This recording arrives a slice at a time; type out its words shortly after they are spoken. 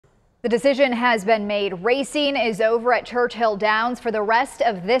The decision has been made. Racing is over at Churchill Downs for the rest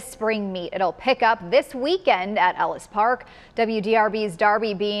of this spring meet. It'll pick up this weekend at Ellis Park. WDRB's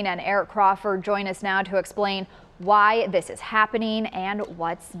Darby Bean and Eric Crawford join us now to explain why this is happening and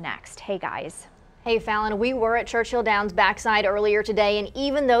what's next. Hey guys. Hey Fallon, we were at Churchill Downs backside earlier today, and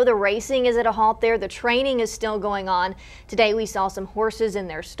even though the racing is at a halt there, the training is still going on. Today we saw some horses in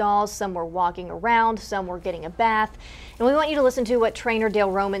their stalls, some were walking around, some were getting a bath. And we want you to listen to what trainer Dale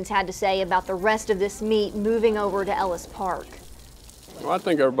Romans had to say about the rest of this meet moving over to Ellis Park. Well, I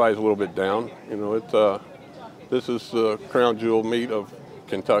think everybody's a little bit down. You know, this is the crown jewel meet of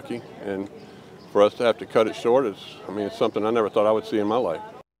Kentucky, and for us to have to cut it short it's something I never thought I would see in my life.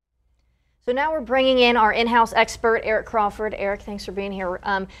 So now we're bringing in our in-house expert, Eric Crawford. Eric, thanks for being here.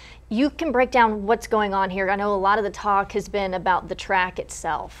 You can break down what's going on here. I know a lot of the talk has been about the track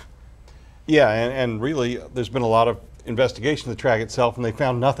itself. Yeah, and really there's been a lot of investigation of the track itself, and they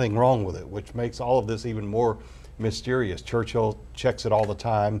found nothing wrong with it, which makes all of this even more mysterious. Churchill checks it all the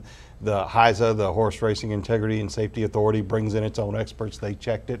time. The HISA, the Horse Racing Integrity and Safety Authority, brings in its own experts. They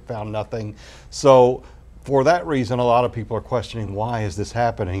checked it, found nothing. So for that reason, a lot of people are questioning, why is this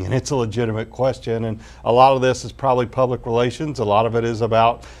happening? And it's a legitimate question, and a lot of this is probably public relations. A lot of it is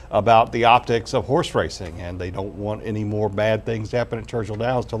about the optics of horse racing, and they don't want any more bad things to happen at Churchill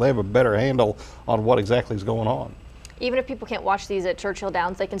Downs till they have a better handle on what exactly is going on. Even if people can't watch these at Churchill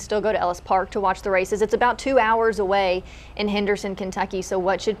Downs, they can still go to Ellis Park to watch the races. It's about 2 hours away in Henderson, Kentucky. So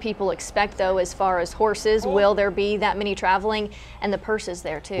what should people expect, though, as far as horses? Will there be that many traveling? And the purses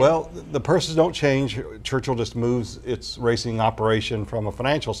there, too? Well, the purses don't change. Churchill just moves its racing operation from a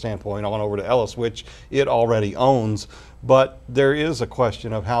financial standpoint on over to Ellis, which it already owns. But there is a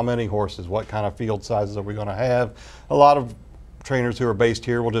question of how many horses, what kind of field sizes are we going to have? A lot of trainers who are based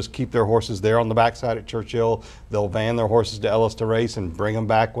here will just keep their horses there on the backside at Churchill. They'll van their horses to Ellis to race and bring them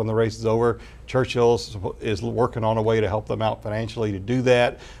back when the race is over. Churchill is working on a way to help them out financially to do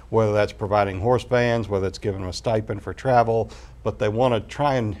that, whether that's providing horse vans, whether it's giving them a stipend for travel, but they want to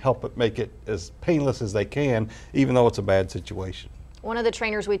try and help it make it as painless as they can, even though it's a bad situation. One of the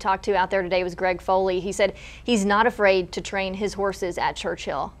trainers we talked to out there today was Greg Foley. He said he's not afraid to train his horses at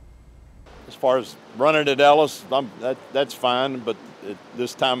Churchill. As far as running at Ellis, that's fine, but at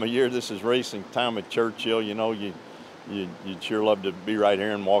this time of year, this is racing time at Churchill. You know, you'd sure love to be right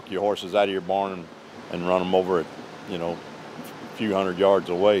here and walk your horses out of your barn and run them over at, you know, a few hundred yards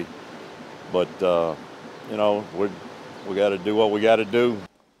away. But, you know, we got to do what we got to do.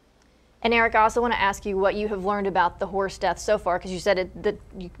 And Eric, I also want to ask you what you have learned about the horse deaths so far, because you said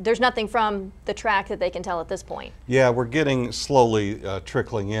there's nothing from the track that they can tell at this point. Yeah, we're getting slowly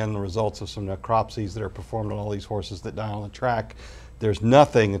trickling in the results of some necropsies that are performed on all these horses that die on the track. There's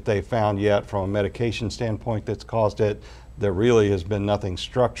nothing that they found yet from a medication standpoint that's caused it. There really has been nothing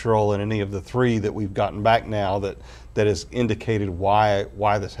structural in any of the 3 that we've gotten back now that has indicated why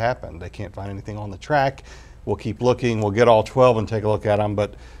this happened. They can't find anything on the track. We'll keep looking. We'll get all 12 and take a look at them,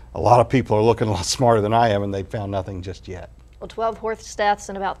 but a lot of people are looking a lot smarter than I am, and they've found nothing just yet. Well, 12 horse deaths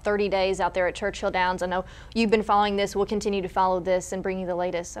in about 30 days out there at Churchill Downs. I know you've been following this. We'll continue to follow this and bring you the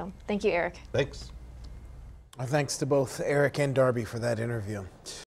latest. So thank you, Eric. Thanks. Thanks to both Eric and Darby for that interview.